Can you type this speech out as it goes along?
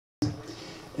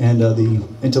And the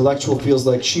intellectual feels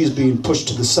like she's being pushed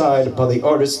to the side by the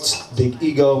artist's big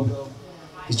ego.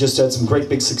 He's just had some great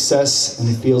big success, and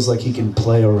he feels like he can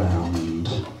play around.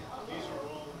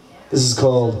 This is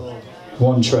called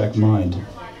One Track Mind.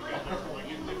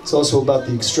 It's also about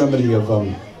the extremity of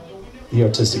the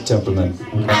artistic temperament.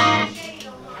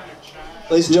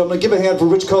 Ladies and gentlemen, give a hand for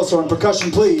Rich Coulter on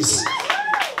percussion, please.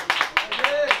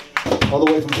 All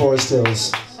the way from Forest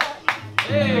Hills.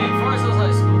 Hey, Forest Hills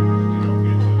High School.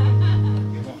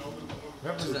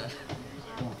 Represent.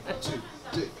 1, 2,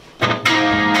 3.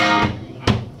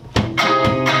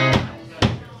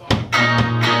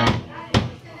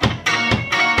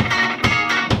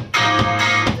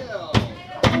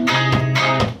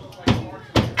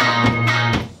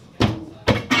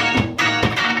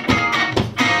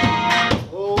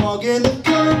 Walk in the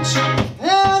country,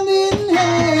 hand in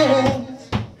hand.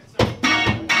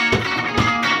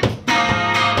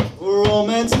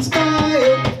 Romance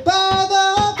inspired by the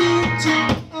beauty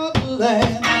of the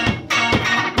land.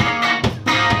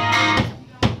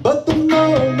 But the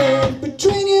moment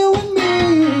between you and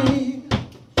me,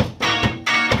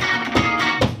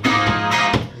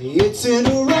 it's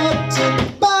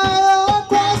interrupted by a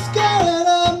cross-current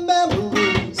of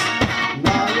memories.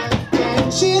 My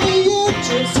attention you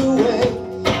drifts away,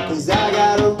 'cause I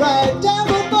gotta write down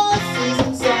the voices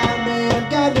inside me. I've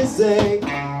got to say,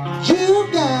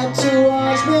 you've got to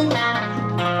watch me.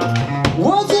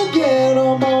 Once again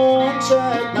on my one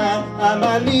track mind, I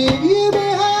might leave you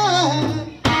behind.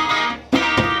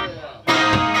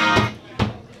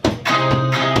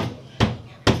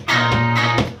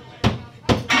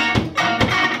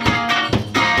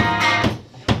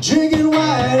 Drinking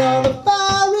wine on the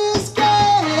fire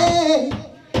escape.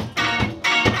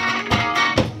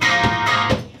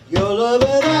 Your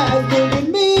loving eyes look at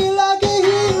me like a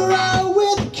hero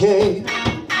with a cape.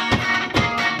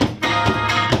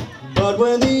 But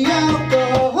when the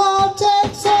alcohol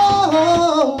takes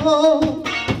hold,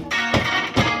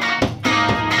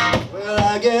 well,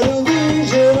 I get a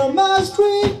vision of my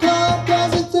street car,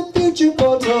 'cause it's a future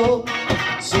foretold.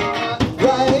 So I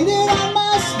write it on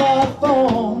my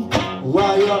smartphone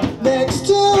while you're next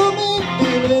to me,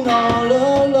 feeling all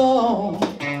alone.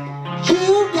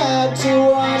 You got to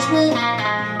watch me.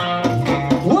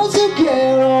 Once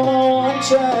again on my one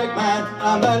track mind,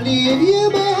 I might leave you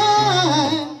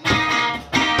behind.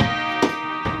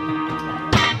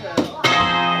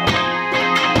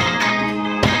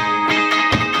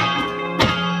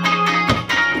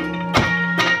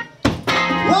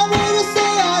 One way to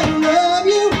say I love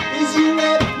you is you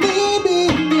let me be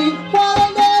me, while I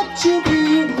let you be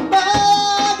you. But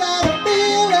I got a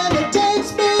feeling that takes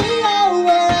me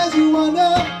over as you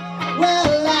wonder.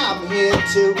 Well, I'm here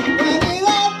too, when it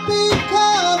all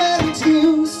become an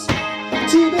excuse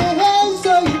to behave,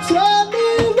 so you turn me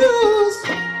loose.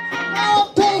 Now I'm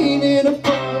painting a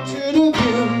portrait of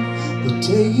you the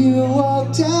day you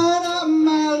walked out of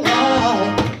my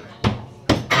life.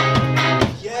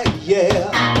 Yeah, yeah.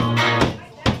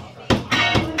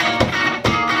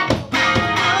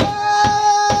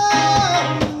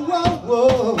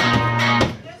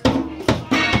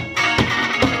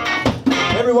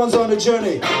 Everyone's on a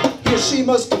journey, he or she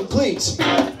must complete,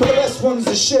 but the best ones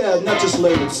to share, not just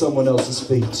laid at someone else's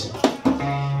feet.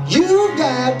 You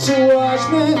got to watch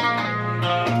me.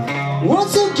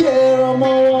 Once again on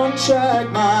my one track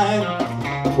mind.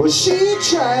 Well, she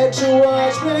tried to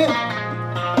watch me.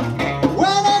 When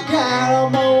I got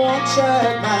on my one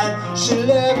track mind, she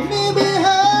left me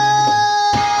behind.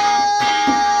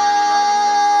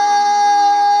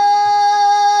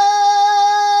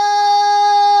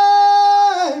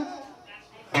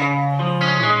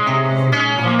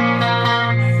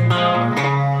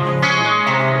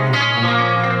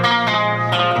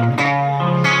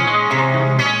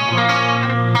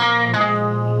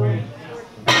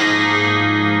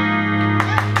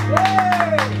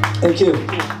 Thank you.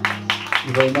 Thank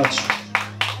you very much.